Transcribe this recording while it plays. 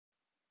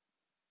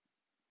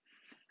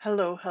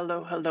Hello,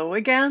 hello, hello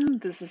again.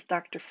 This is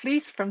Dr.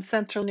 Fleece from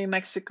Central New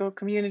Mexico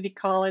Community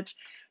College.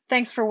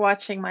 Thanks for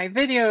watching my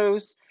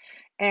videos.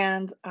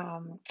 And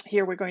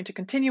here we're going to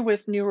continue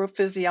with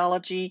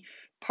neurophysiology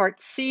part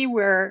C,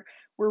 where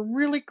we're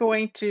really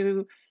going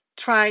to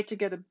try to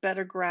get a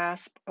better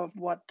grasp of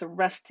what the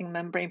resting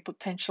membrane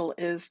potential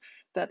is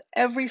that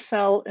every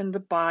cell in the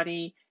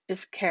body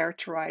is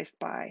characterized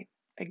by.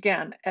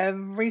 Again,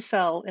 every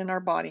cell in our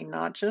body,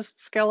 not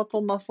just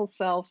skeletal muscle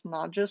cells,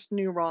 not just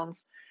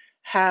neurons,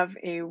 have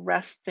a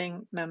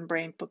resting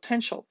membrane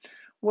potential.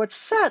 What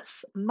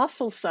sets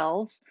muscle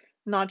cells,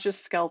 not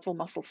just skeletal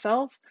muscle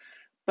cells,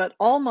 but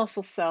all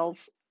muscle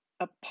cells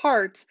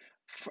apart,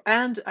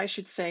 and I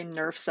should say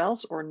nerve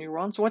cells or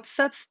neurons, what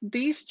sets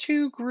these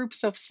two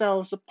groups of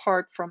cells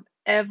apart from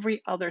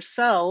every other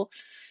cell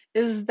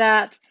is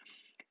that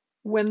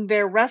when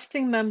their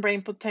resting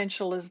membrane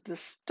potential is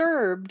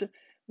disturbed,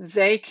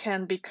 they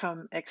can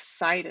become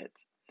excited.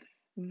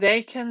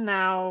 They can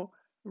now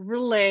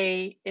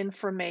relay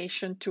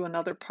information to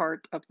another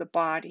part of the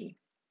body.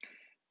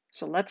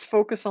 So let's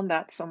focus on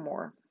that some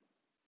more.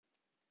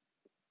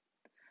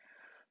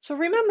 So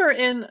remember,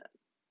 in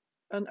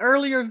an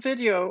earlier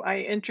video, I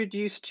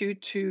introduced you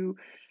to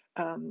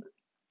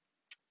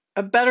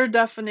a better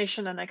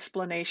definition and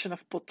explanation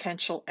of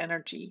potential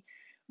energy,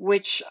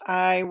 which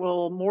I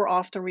will more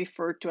often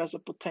refer to as a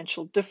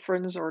potential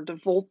difference or the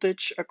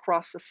voltage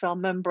across the cell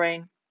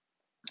membrane,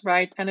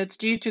 right? And it's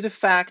due to the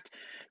fact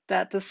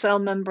that the cell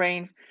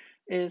membrane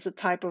is a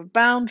type of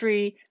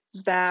boundary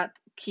that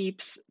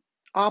keeps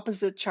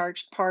opposite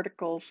charged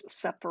particles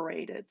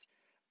separated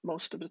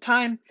most of the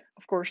time.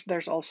 Of course,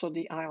 there's also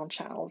the ion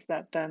channels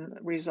that then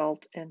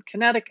result in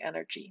kinetic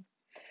energy.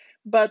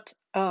 But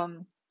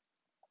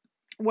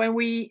when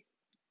we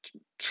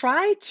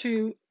try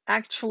to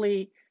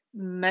actually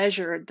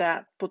measure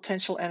that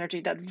potential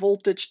energy, that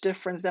voltage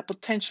difference, that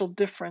potential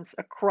difference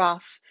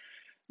across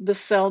the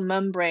cell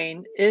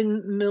membrane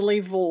in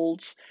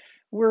millivolts,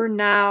 we're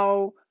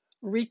now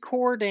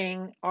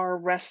recording our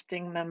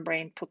resting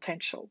membrane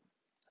potential.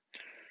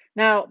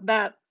 Now,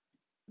 that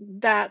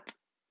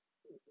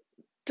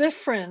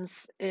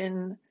difference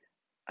in,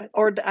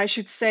 or I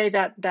should say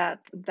that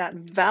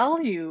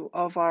value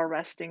of our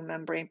resting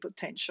membrane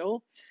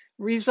potential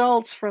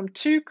results from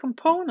two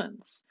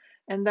components,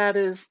 and that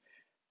is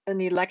an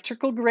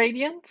electrical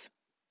gradient.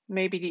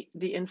 Maybe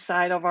the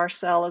inside of our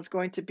cell is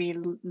going to be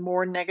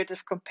more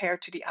negative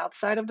compared to the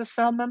outside of the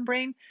cell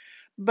membrane,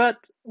 but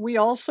we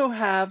also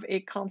have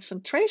a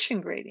concentration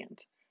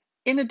gradient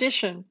in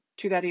addition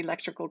to that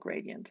electrical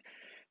gradient,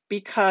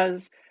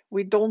 because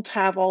we don't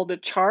have all the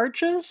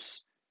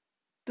charges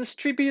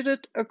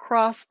distributed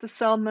across the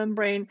cell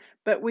membrane,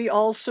 but we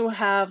also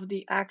have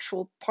the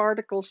actual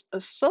particles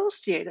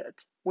associated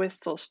with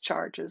those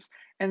charges,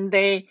 and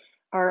they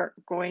are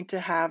going to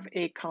have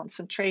a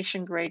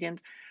concentration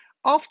gradient,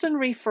 often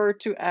referred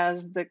to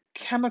as the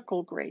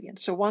chemical gradient.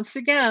 So once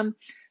again,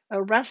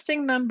 a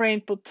resting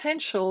membrane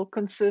potential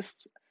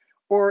consists,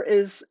 or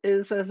is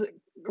as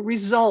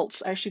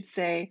results, I should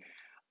say,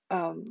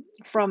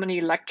 from an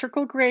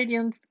electrical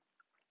gradient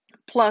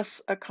plus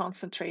a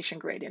concentration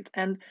gradient.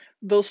 And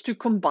those two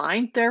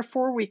combined,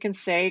 therefore, we can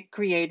say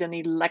create an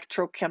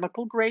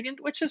electrochemical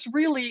gradient, which is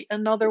really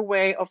another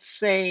way of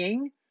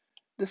saying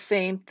the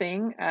same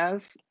thing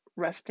as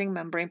resting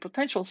membrane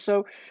potential.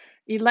 So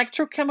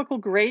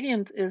electrochemical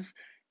gradient is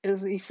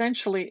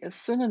essentially a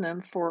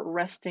synonym for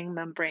resting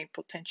membrane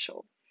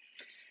potential.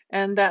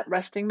 And that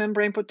resting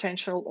membrane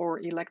potential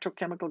or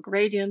electrochemical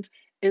gradient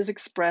is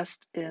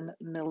expressed in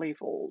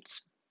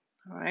millivolts.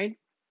 All right.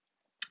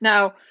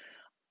 Now,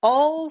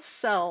 all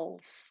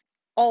cells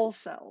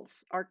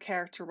are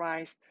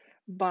characterized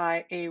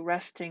by a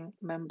resting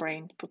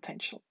membrane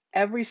potential.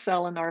 Every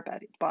cell in our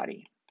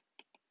body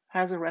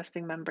has a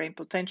resting membrane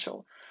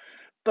potential,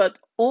 but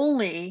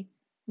only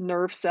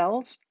nerve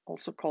cells,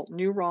 also called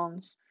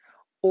neurons,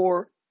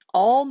 or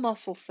all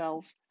muscle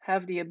cells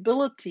have the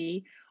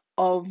ability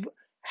of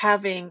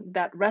having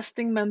that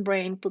resting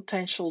membrane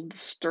potential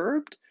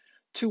disturbed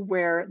to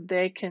where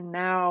they can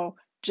now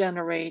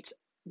generate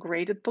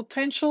graded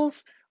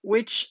potentials,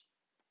 which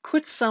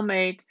could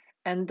summate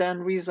and then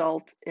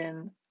result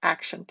in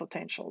action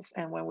potentials.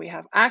 And when we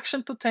have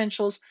action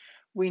potentials,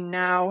 we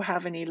now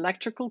have an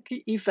electrical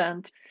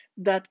event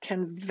that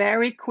can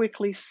very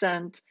quickly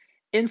send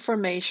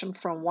information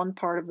from one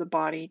part of the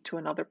body to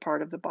another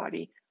part of the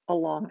body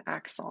along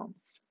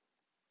axons.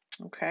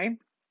 Okay,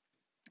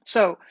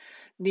 so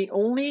the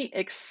only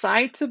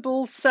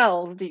excitable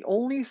cells, the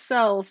only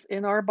cells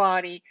in our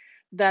body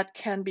that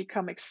can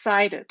become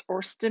excited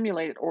or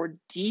stimulated or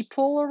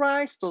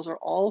depolarized, those are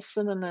all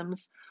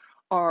synonyms,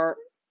 are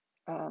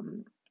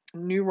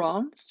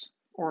neurons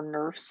or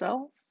nerve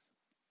cells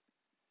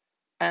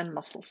and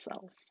muscle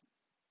cells.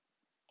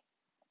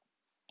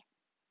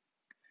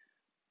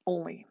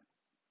 Only,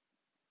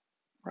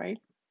 right?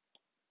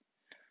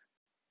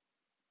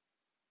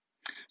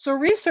 So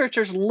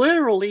researchers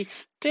literally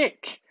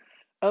stick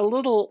a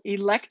little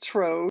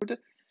electrode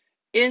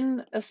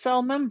in a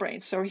cell membrane.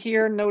 So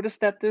here, notice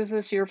that this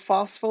is your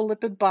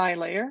phospholipid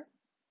bilayer.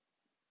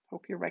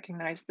 Hope you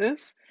recognize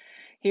this.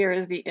 Here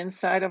is the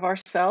inside of our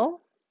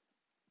cell.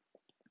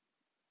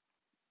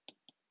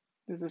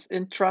 This is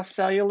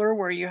intracellular,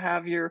 where you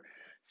have your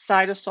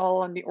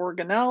cytosol and the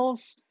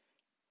organelles,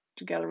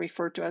 together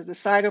referred to as the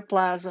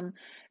cytoplasm.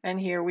 And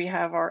here we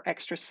have our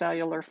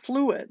extracellular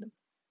fluid.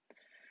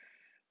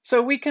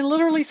 So we can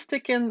literally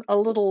stick in a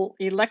little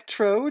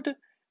electrode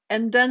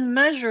and then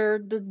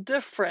measure the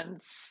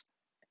difference,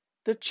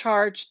 the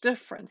charge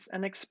difference,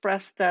 and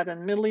express that in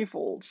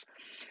millivolts.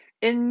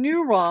 In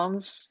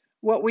neurons,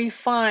 what we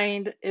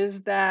find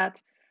is that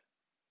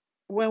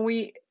when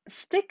we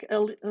stick a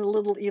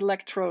little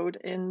electrode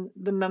in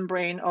the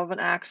membrane of an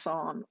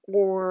axon,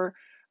 or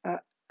uh,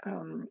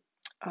 um,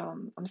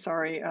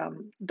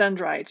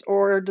 dendrites,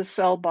 or the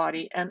cell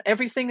body, and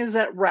everything is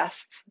at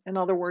rest. In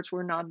other words,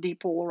 we're not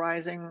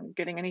depolarizing,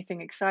 getting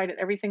anything excited.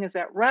 Everything is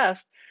at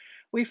rest.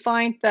 We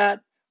find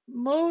that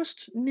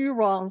most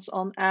neurons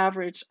on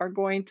average are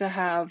going to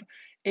have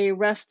a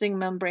resting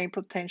membrane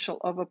potential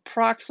of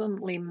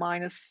approximately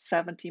minus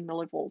 70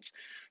 millivolts.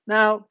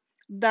 Now,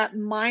 that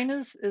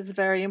minus is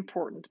very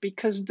important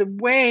because the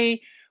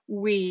way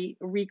we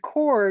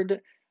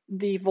record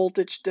the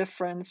voltage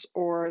difference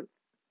or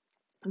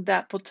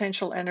that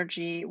potential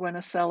energy when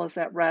a cell is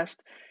at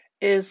rest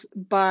is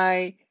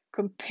by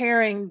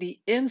comparing the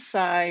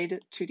inside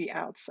to the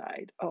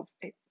outside of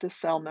the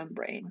cell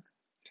membrane.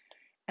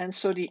 And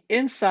so the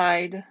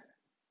inside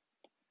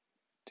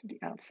to the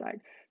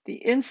outside.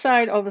 The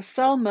inside of a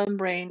cell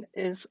membrane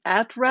is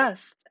at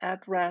rest.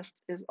 At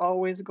rest is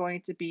always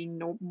going to be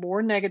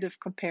more negative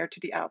compared to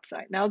the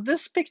outside. Now,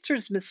 this picture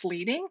is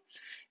misleading.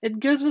 It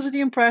gives us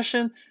the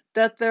impression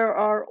that there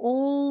are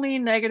only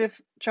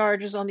negative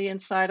charges on the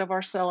inside of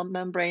our cell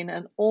membrane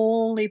and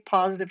only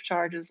positive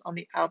charges on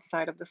the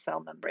outside of the cell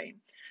membrane.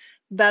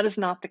 That is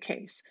not the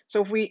case.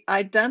 So if we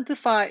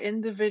identify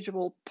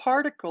individual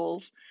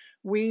particles,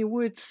 we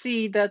would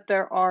see that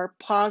there are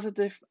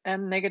positive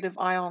and negative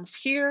ions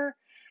here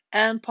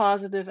and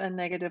positive and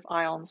negative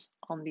ions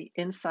on the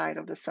inside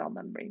of the cell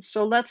membrane.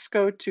 So let's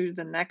go to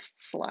the next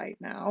slide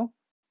now.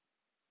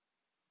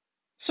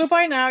 So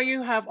by now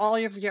you have all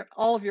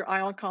of your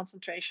ion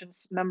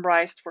concentrations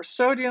memorized for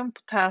sodium,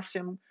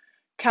 potassium,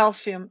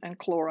 calcium, and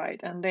chloride.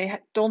 And they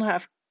don't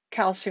have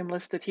calcium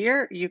listed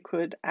here. You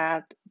could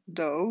add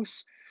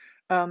those.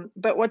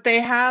 But what they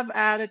have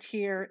added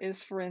here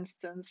is, for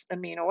instance,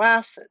 amino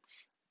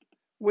acids,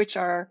 which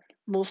are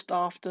most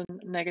often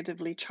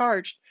negatively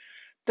charged.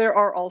 There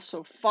are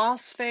also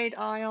phosphate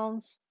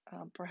ions.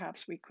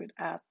 Perhaps we could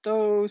add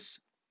those.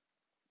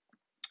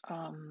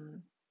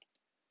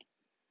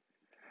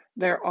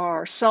 There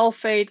are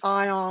sulfate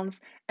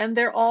ions, and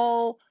they're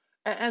all,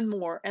 and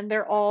more, and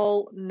they're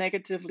all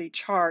negatively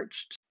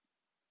charged.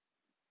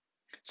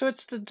 So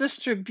it's the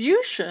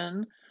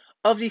distribution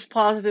of these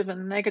positive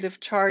and negative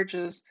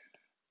charges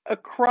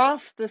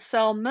across the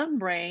cell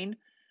membrane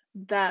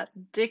that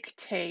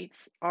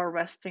dictates our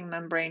resting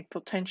membrane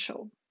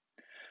potential.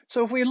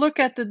 So if we look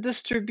at the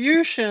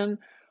distribution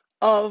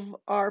of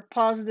our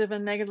positive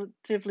and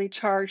negatively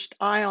charged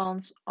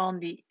ions on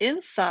the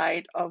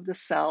inside of the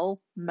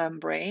cell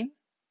membrane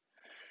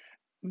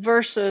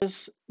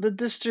versus the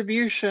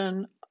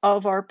distribution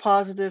of our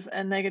positive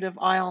and negative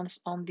ions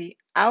on the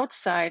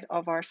outside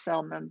of our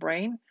cell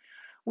membrane,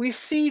 we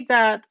see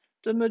that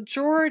the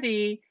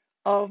majority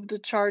of the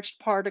charged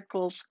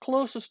particles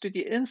closest to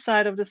the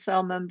inside of the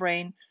cell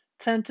membrane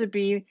tend to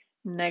be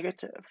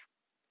negative.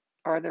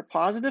 Are there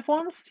positive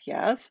ones?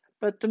 Yes,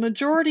 but the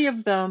majority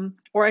of them,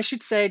 or I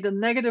should say the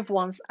negative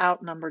ones,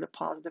 outnumber the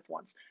positive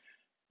ones.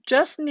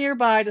 Just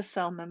nearby the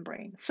cell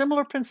membrane,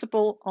 similar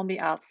principle on the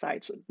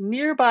outside. So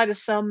nearby the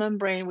cell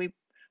membrane, we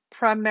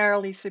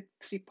primarily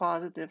see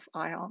positive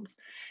ions.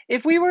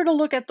 If we were to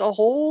look at the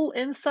whole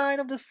inside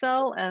of the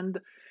cell and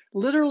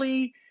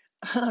literally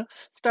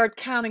start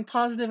counting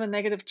positive and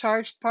negative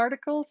charged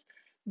particles,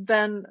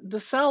 then the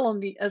cell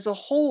as a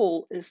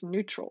whole is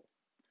neutral.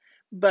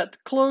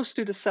 But close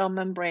to the cell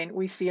membrane,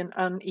 we see an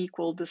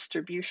unequal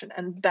distribution.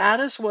 And that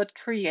is what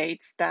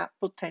creates that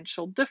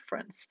potential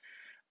difference.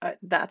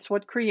 That's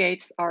what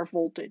creates our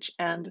voltage.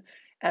 And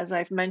as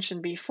I've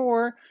mentioned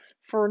before,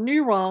 for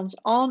neurons,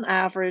 on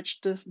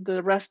average,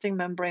 the resting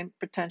membrane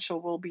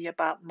potential will be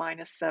about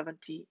minus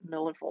 70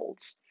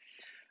 millivolts.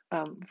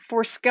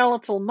 For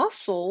skeletal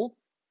muscle,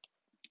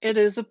 it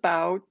is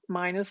about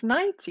minus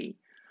 90.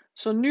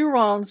 So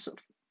neurons,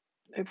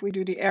 if we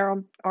do the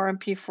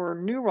RMP for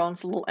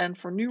neurons, little n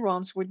for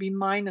neurons, would be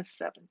minus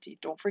 70.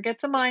 Don't forget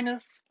the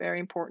minus, very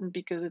important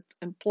because it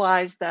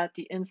implies that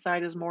the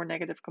inside is more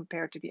negative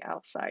compared to the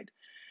outside.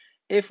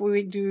 If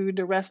we do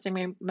the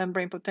resting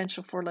membrane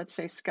potential for, let's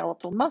say,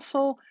 skeletal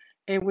muscle,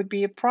 it would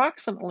be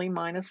approximately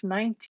minus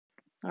 90.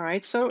 All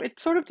right, so it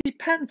sort of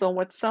depends on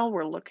what cell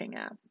we're looking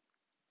at.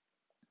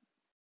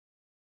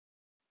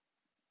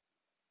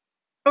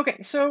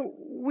 Okay, so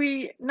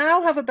we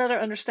now have a better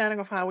understanding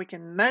of how we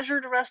can measure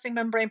the resting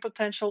membrane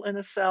potential in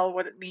a cell,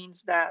 what it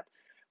means that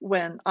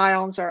when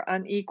ions are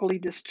unequally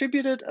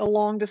distributed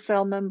along the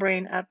cell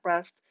membrane at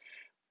rest.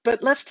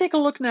 But let's take a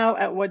look now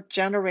at what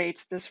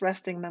generates this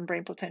resting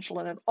membrane potential,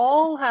 and it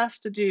all has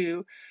to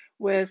do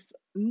with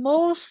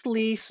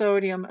mostly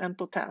sodium and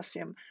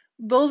potassium.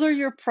 Those are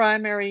your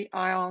primary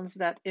ions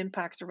that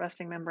impact the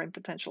resting membrane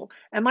potential.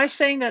 Am I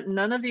saying that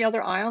none of the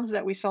other ions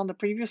that we saw in the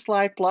previous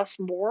slide plus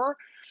more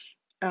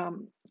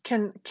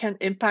can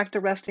impact the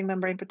resting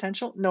membrane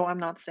potential? No, I'm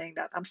not saying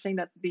that. I'm saying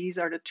that these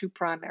are the two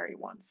primary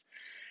ones.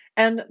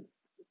 And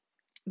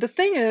the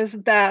thing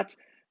is that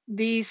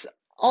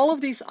all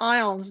of these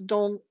ions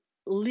don't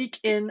leak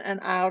in and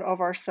out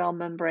of our cell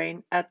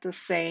membrane at the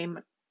same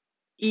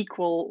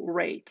equal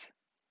rate.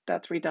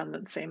 That's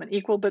redundant, same and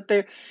equal, but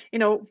they're,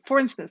 for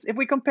instance, if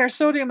we compare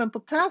sodium and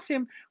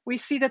potassium, we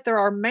see that there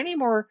are many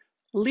more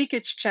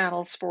leakage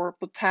channels for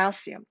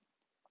potassium.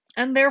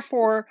 And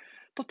therefore,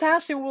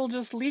 potassium will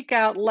just leak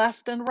out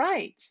left and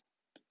right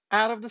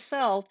out of the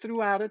cell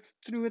through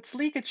its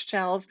leakage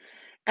channels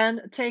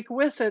and take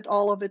with it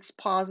all of its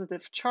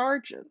positive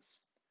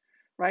charges,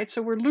 right?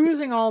 So we're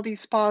losing all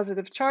these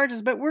positive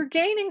charges, but we're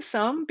gaining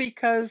some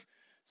because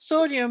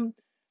sodium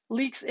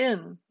leaks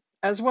in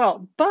as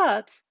well,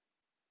 but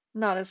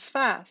not as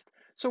fast.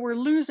 So we're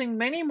losing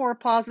many more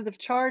positive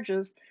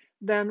charges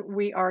than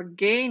we are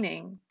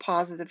gaining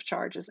positive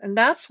charges. And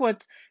that's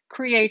what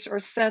creates or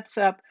sets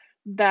up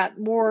that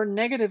more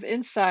negative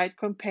inside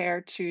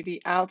compared to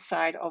the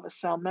outside of a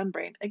cell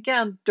membrane.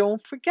 Again,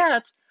 don't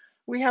forget,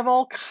 we have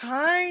all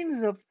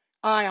kinds of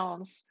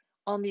ions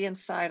on the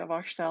inside of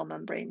our cell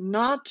membrane,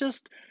 not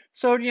just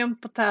sodium,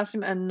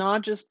 potassium, and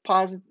not just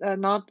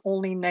not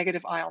only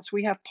negative ions.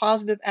 We have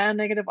positive and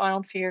negative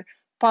ions here,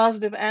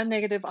 positive and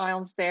negative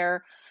ions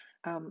there.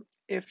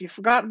 If you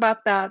forgot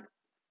about that,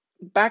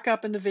 back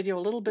up in the video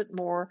a little bit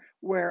more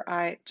where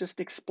I just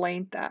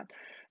explained that.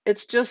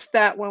 It's just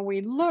that when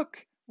we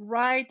look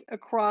right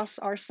across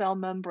our cell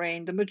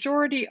membrane, the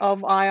majority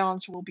of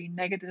ions will be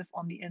negative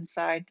on the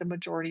inside, the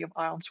majority of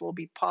ions will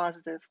be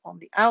positive on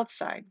the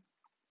outside.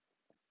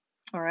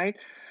 All right,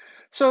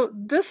 so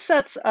this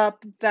sets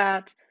up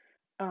that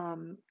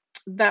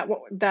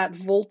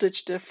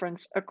voltage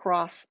difference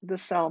across the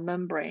cell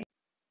membrane.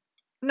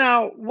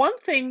 Now, one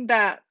thing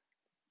that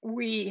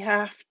we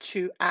have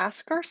to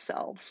ask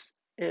ourselves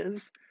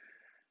is,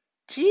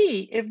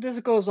 gee, if this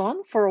goes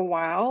on for a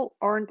while,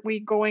 aren't we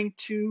going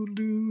to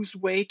lose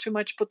way too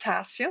much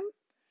potassium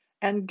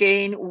and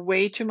gain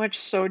way too much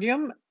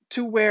sodium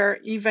to where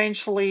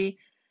eventually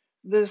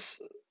this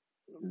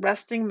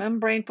resting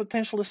membrane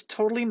potential is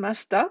totally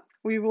messed up?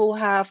 We will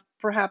have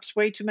perhaps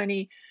way too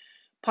many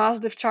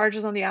positive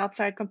charges on the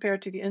outside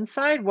compared to the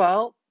inside.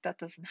 Well, that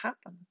doesn't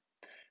happen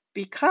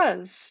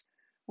because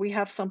we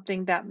have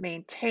something that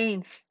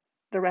maintains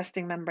the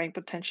resting membrane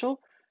potential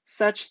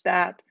such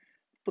that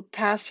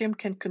potassium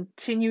can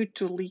continue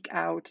to leak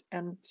out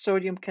and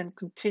sodium can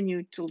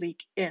continue to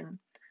leak in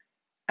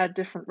at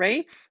different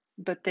rates,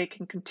 but they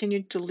can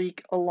continue to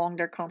leak along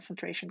their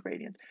concentration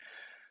gradient.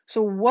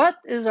 So what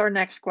is our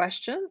next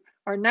question?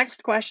 Our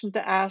next question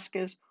to ask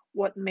is,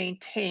 what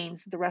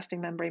maintains the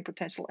resting membrane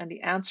potential? And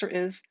the answer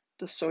is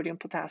the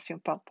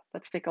sodium-potassium pump.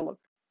 Let's take a look.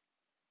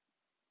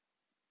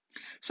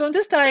 So in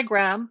this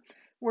diagram,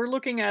 we're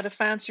looking at a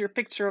fancier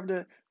picture of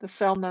the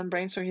cell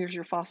membrane. So here's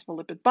your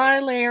phospholipid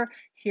bilayer.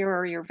 Here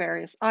are your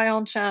various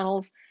ion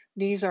channels.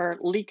 These are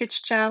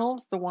leakage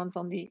channels, the ones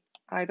on the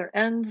either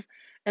ends.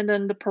 And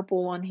then the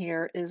purple one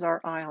here is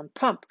our ion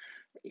pump.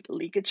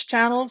 Leakage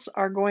channels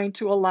are going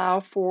to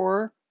allow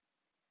for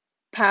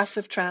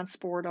passive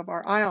transport of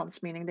our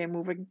ions, meaning they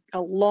move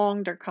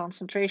along their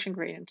concentration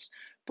gradients.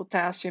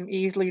 Potassium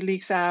easily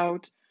leaks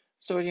out,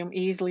 sodium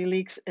easily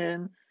leaks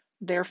in.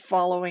 They're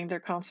following their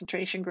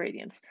concentration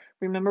gradients.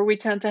 Remember, we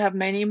tend to have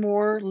many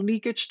more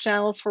leakage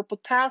channels for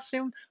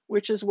potassium,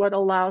 which is what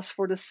allows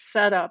for the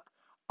setup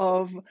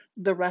of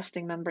the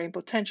resting membrane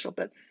potential.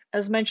 But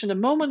as mentioned a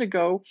moment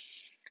ago,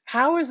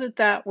 how is it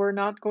that we're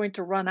not going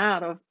to run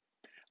out of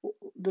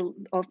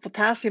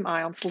potassium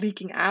ions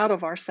leaking out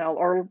of our cell,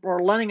 or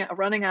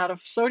running out of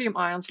sodium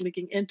ions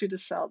leaking into the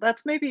cell?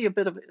 That's maybe a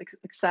bit of an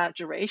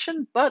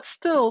exaggeration, but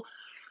still,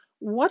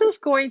 what is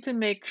going to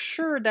make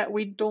sure that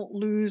we don't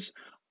lose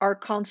our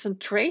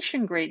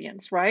concentration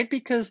gradients, right?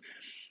 Because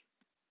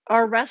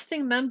our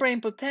resting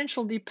membrane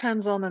potential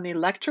depends on an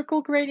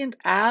electrical gradient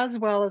as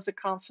well as a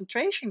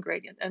concentration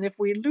gradient. And if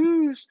we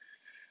lose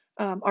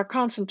our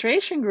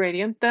concentration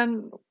gradient,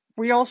 then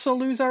we also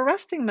lose our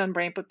resting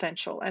membrane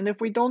potential. And if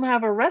we don't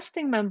have a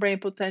resting membrane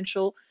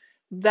potential,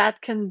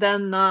 that can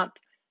then not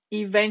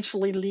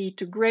eventually lead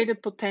to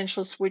graded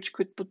potentials, which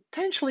could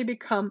potentially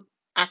become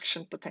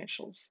action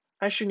potentials.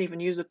 I shouldn't even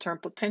use the term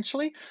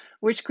potentially,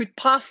 which could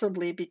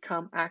possibly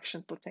become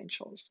action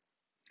potentials.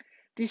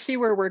 Do you see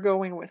where we're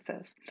going with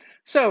this?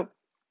 So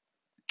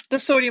the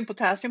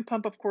sodium-potassium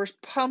pump, of course,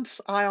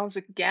 pumps ions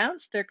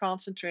against their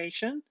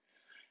concentration,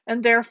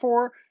 and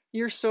therefore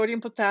your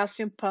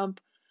sodium-potassium pump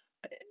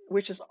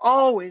which is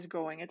always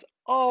going, it's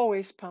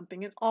always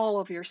pumping in all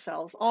of your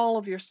cells. All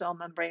of your cell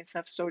membranes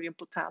have sodium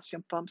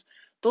potassium pumps.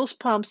 Those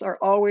pumps are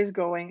always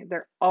going,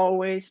 they're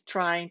always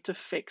trying to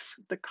fix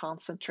the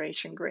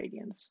concentration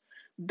gradients.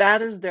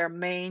 That is their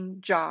main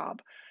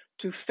job,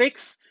 to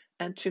fix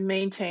and to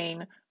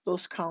maintain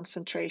those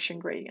concentration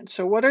gradients.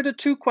 So what are the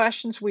two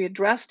questions we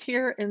addressed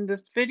here in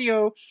this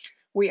video?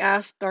 We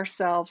asked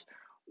ourselves,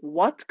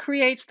 what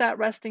creates that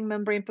resting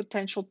membrane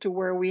potential to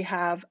where we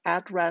have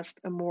at rest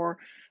a more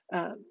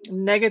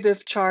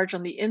negative charge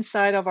on the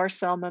inside of our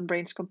cell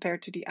membranes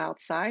compared to the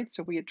outside?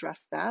 So we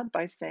address that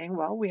by saying,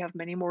 well, we have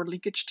many more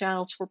leakage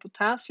channels for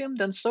potassium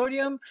than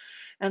sodium,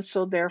 and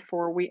so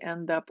therefore we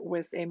end up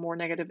with a more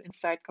negative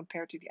inside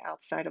compared to the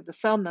outside of the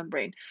cell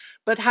membrane.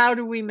 But how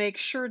do we make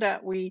sure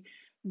that we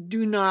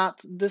do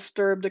not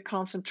disturb the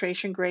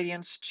concentration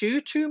gradients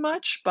too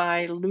much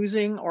by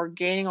losing or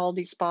gaining all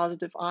these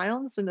positive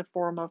ions in the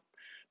form of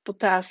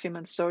potassium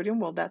and sodium?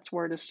 Well, that's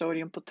where the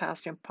sodium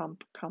potassium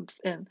pump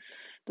comes in.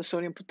 The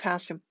sodium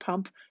potassium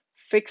pump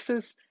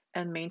fixes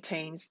and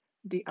maintains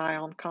the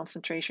ion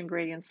concentration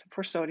gradients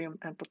for sodium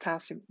and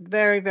potassium.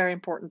 Very, very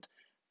important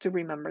to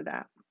remember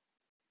that.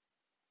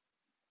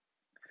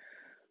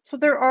 So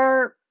there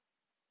are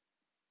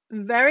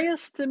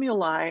various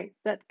stimuli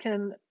that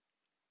can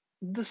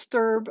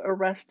disturb a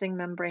resting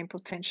membrane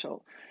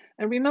potential.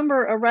 And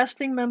remember, a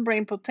resting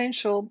membrane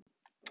potential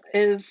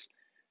is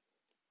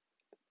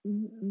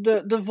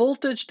the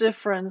voltage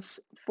difference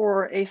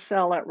for a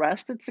cell at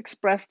rest. It's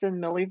expressed in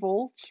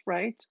millivolts,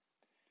 right?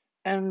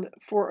 And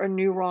for a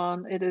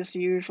neuron, it is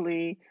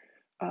usually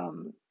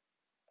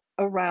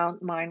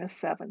around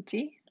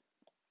 -70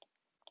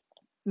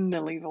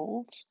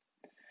 millivolts.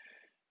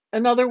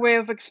 Another way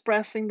of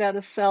expressing that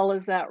a cell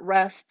is at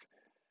rest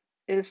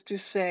is to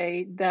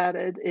say that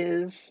it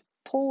is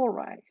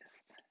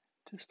polarized.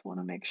 Just want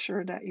to make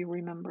sure that you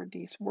remember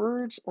these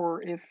words,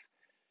 or if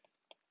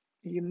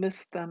you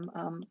missed them,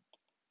 I'm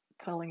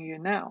telling you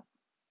now.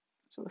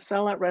 So a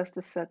cell at rest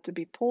is said to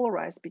be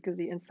polarized because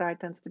the inside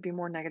tends to be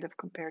more negative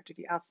compared to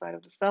the outside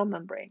of the cell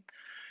membrane.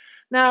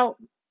 Now,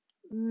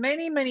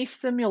 many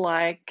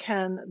stimuli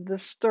can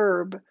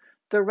disturb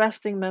the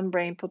resting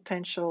membrane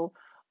potential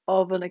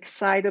of an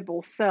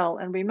excitable cell.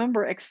 And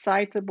remember,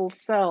 excitable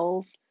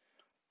cells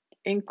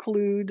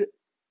include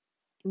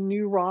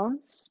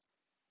neurons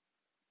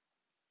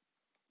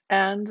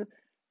and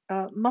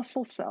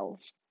muscle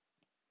cells.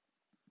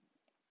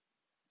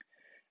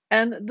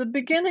 And the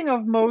beginning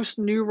of most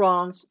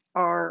neurons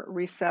are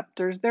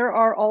receptors. There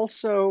are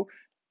also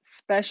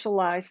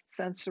specialized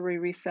sensory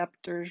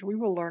receptors. We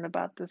will learn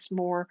about this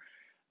more.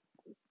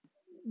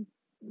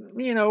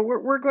 You know,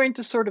 we're going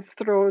to sort of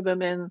throw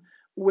them in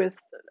with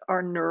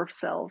our nerve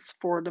cells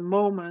for the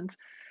moment.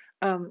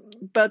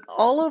 But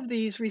all of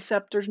these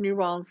receptors,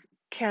 neurons,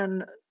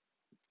 can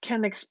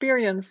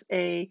experience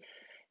a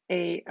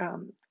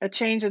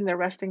change in their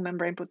resting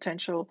membrane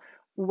potential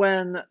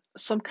when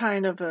some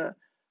kind of a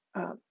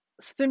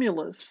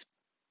stimulus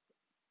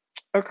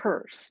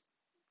occurs.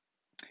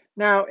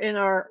 Now, in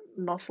our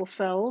muscle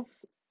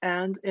cells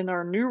and in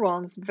our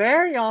neurons,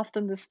 very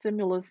often the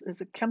stimulus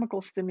is a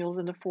chemical stimulus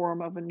in the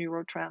form of a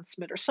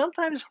neurotransmitter,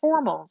 sometimes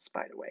hormones,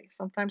 by the way,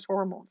 sometimes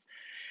hormones.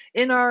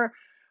 In our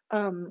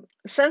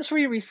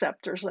sensory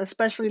receptors,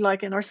 especially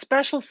like in our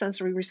special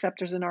sensory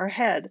receptors in our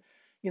head,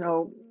 you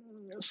know,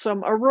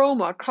 some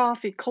aroma,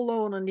 coffee,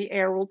 cologne in the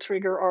air will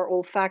trigger our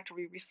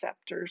olfactory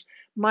receptors.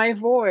 My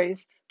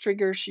voice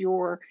triggers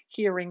your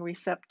hearing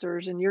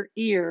receptors in your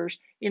ears.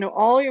 You know,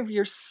 all of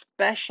your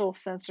special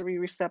sensory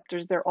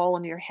receptors, they're all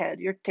in your head.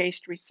 Your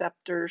taste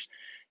receptors,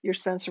 your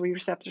sensory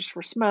receptors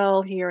for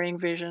smell, hearing,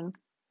 vision,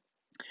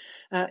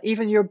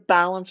 even your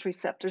balance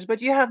receptors.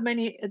 But you have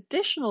many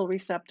additional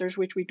receptors,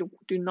 which we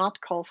do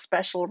not call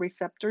special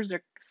receptors.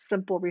 They're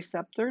simple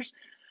receptors.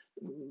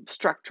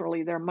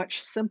 Structurally, they're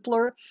much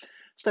simpler,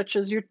 such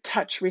as your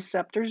touch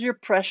receptors, your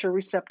pressure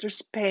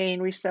receptors, pain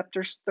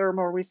receptors,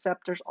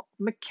 thermoreceptors,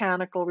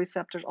 mechanical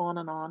receptors, on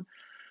and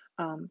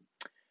on.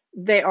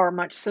 They are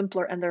much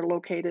simpler and they're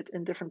located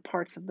in different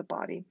parts of the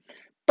body.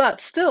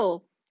 But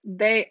still,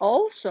 they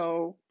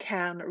also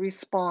can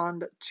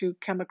respond to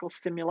chemical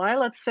stimuli.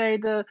 Let's say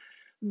the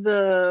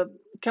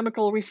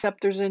chemical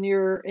receptors in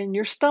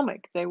your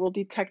stomach, they will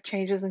detect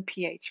changes in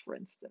pH, for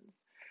instance.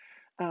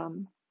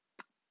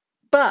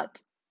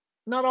 But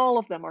not all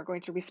of them are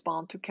going to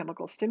respond to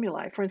chemical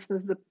stimuli. For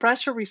instance, the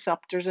pressure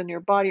receptors in your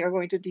body are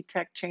going to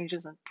detect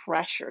changes in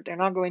pressure. They're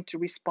not going to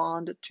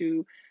respond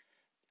to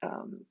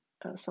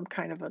some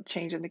kind of a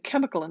change in the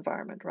chemical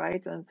environment,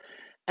 right?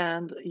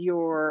 And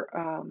your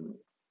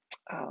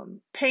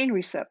pain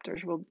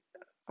receptors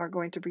are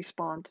going to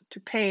respond to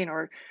pain,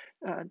 or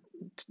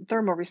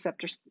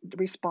thermoreceptors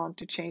respond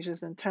to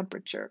changes in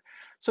temperature.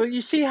 So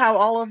you see how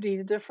all of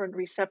these different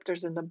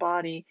receptors in the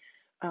body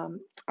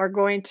are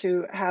going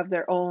to have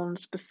their own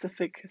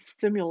specific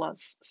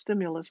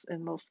stimulus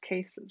in most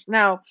cases.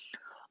 Now,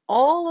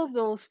 all of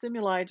those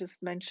stimuli I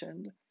just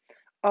mentioned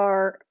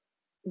are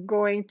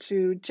going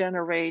to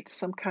generate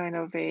some kind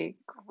of a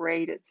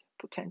graded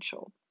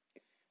potential.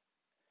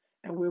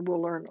 and we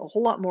will learn a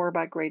whole lot more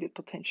about graded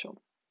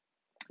potential.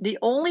 The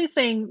only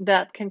thing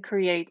that can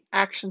create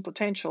action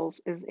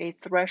potentials is a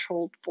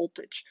threshold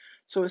voltage.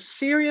 So a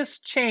serious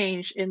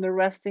change in the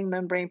resting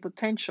membrane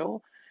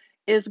potential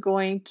is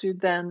going to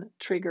then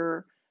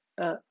trigger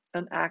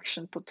an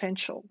action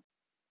potential.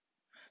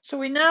 So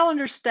we now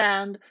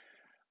understand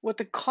what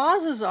the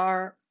causes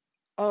are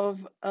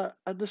of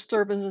a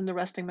disturbance in the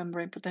resting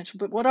membrane potential,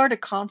 but what are the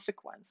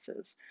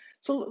consequences?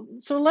 So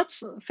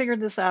let's figure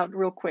this out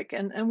real quick,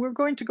 and we're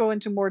going to go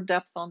into more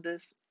depth on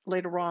this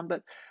later on,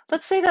 but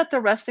let's say that the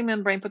resting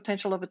membrane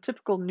potential of a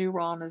typical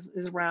neuron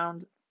is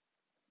around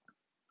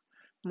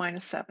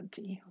minus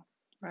 70,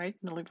 right,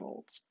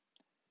 millivolts.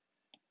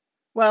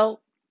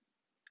 Well,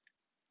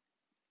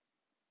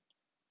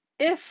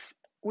 if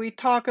we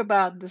talk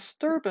about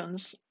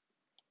disturbance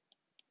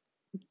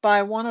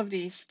by one of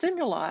these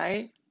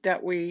stimuli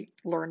that we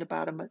learned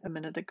about a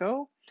minute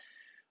ago,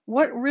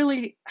 what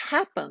really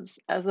happens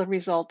as a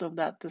result of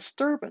that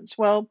disturbance?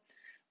 Well,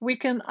 we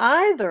can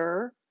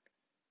either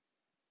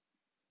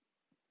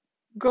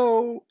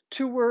go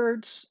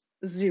towards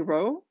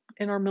zero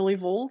in our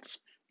millivolts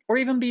or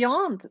even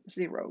beyond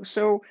zero.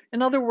 So,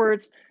 in other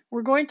words,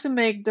 we're going to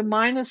make the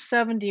minus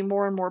 70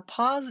 more and more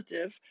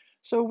positive.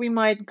 So, we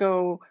might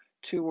go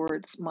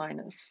towards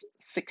minus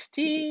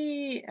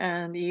 60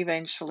 and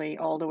eventually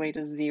all the way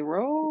to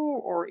zero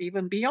or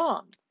even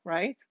beyond,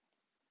 right?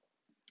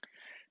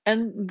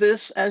 And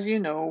this, as you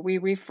know, we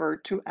refer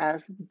to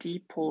as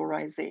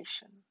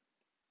depolarization.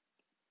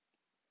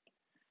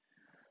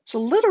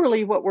 So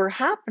literally what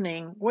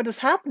is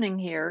happening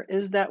here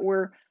is that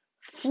we're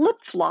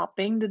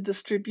flip-flopping the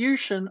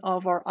distribution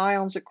of our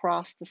ions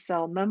across the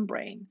cell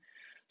membrane.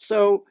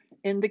 So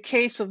in the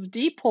case of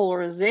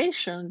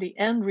depolarization, the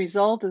end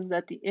result is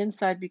that the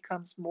inside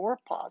becomes more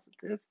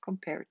positive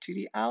compared to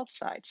the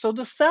outside. So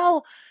the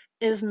cell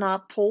is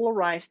not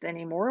polarized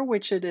anymore,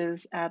 which it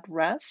is at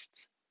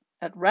rest.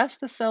 At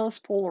rest, the cell is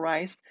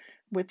polarized,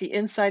 with the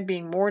inside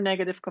being more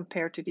negative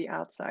compared to the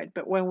outside.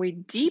 But when we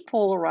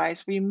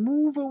depolarize, we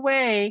move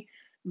away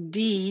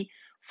D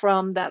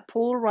from that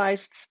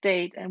polarized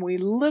state and we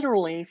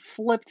literally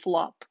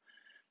flip-flop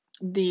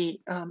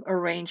the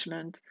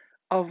arrangement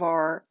of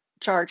our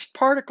charged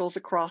particles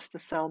across the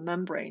cell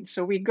membrane.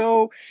 So we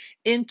go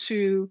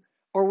into,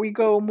 or we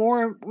go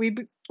more, we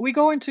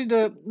go into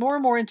the more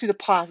and more into the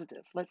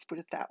positive, let's put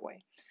it that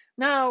way.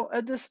 Now,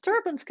 a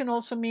disturbance can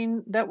also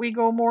mean that we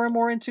go more and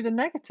more into the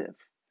negative.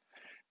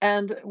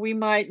 And we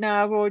might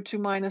now go to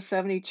minus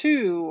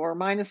 72 or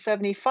minus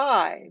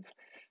 75.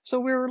 So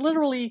we're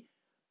literally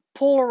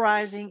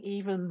polarizing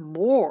even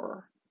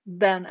more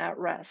than at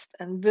rest.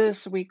 And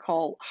this we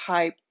call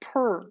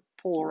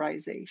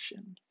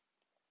hyperpolarization.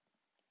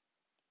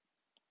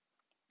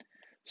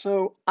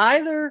 So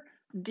either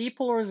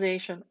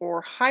depolarization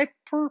or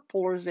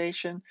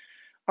hyperpolarization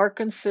are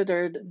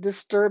considered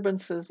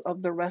disturbances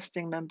of the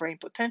resting membrane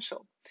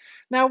potential.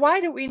 Now,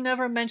 why did we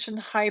never mention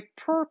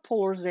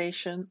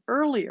hyperpolarization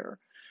earlier?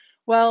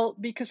 Well,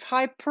 because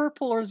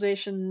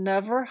hyperpolarization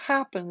never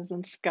happens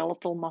in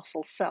skeletal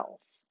muscle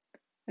cells.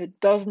 It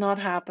does not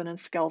happen in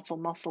skeletal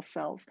muscle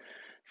cells.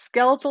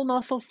 Skeletal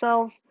muscle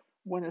cells,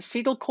 when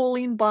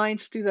acetylcholine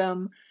binds to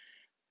them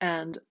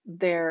and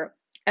their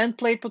end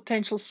plate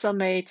potential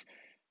summate,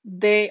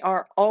 they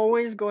are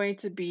always going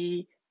to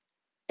be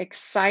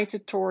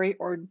excitatory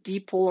or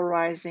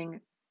depolarizing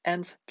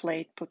end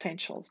plate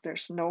potentials.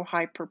 There's no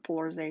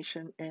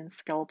hyperpolarization in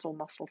skeletal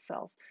muscle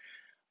cells.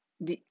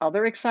 The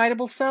other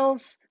excitable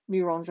cells,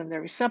 neurons and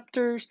their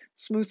receptors,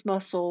 smooth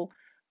muscle,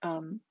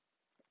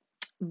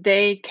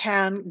 they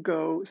can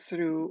go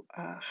through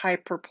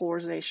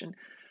hyperpolarization.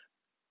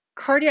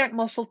 Cardiac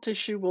muscle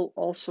tissue will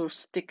also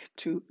stick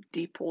to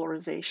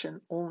depolarization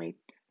only.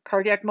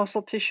 Cardiac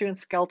muscle tissue and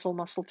skeletal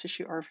muscle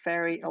tissue are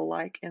very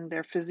alike in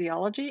their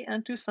physiology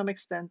and to some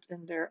extent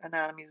in their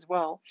anatomy as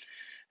well,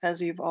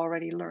 as you've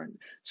already learned.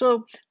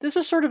 So this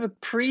is sort of a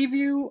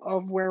preview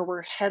of where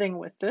we're heading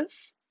with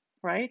this,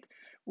 right?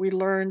 We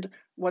learned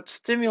what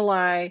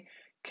stimuli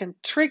can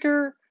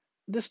trigger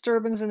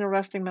disturbance in the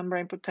resting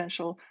membrane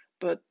potential,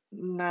 but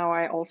now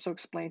I also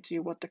explained to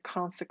you what the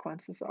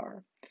consequences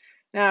are.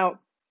 Now,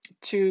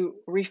 to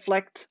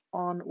reflect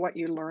on what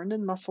you learned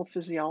in muscle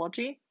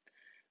physiology,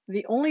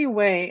 the only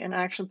way an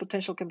action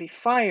potential can be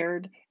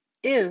fired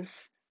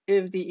is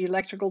if the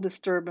electrical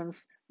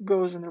disturbance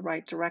goes in the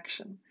right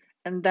direction,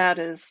 and that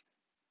is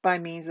by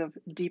means of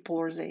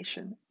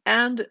depolarization.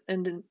 And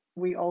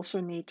we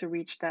also need to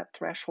reach that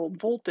threshold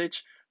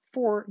voltage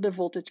for the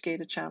voltage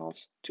gated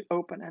channels to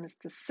open, and it's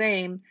the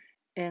same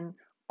in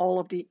all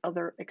of the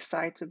other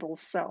excitable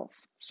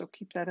cells. So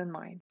keep that in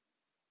mind.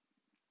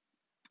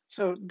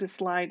 So this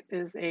slide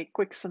is a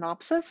quick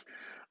synopsis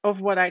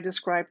of what I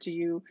described to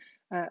you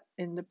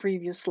in the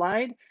previous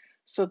slide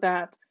so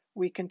that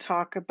we can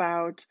talk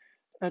about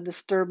a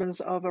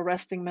disturbance of a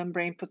resting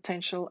membrane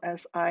potential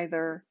as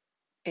either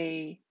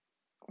a,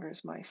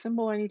 where's my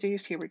symbol I need to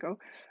use? Here we go.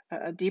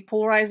 A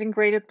depolarizing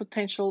graded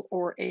potential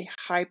or a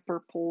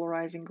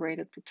hyperpolarizing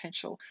graded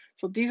potential.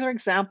 So these are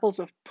examples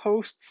of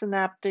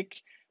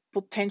postsynaptic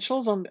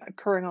potentials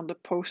occurring on the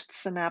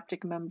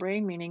postsynaptic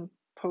membrane, meaning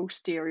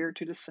posterior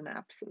to the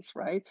synapses,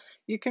 right?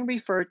 You can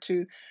refer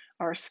to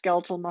our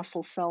skeletal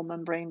muscle cell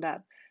membrane,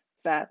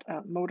 that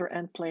motor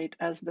end plate,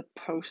 as the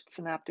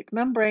postsynaptic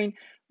membrane.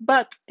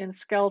 But in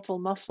skeletal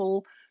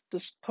muscle,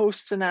 this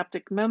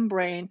postsynaptic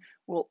membrane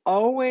will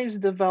always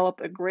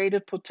develop a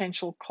graded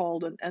potential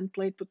called an end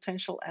plate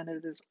potential, and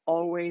it is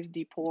always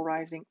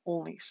depolarizing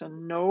only. So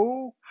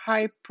no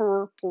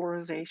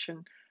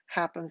hyperpolarization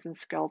happens in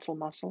skeletal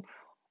muscle,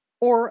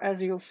 or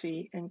as you'll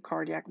see in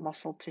cardiac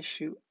muscle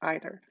tissue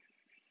either.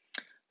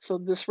 So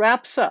this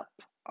wraps up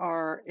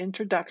our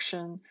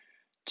introduction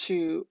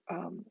to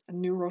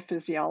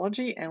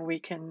neurophysiology, and we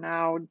can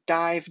now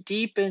dive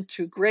deep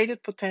into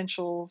graded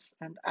potentials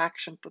and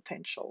action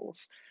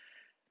potentials.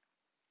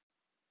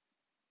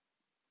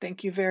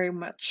 Thank you very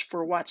much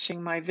for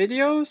watching my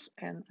videos,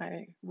 and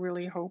I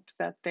really hope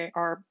that they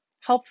are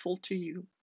helpful to you.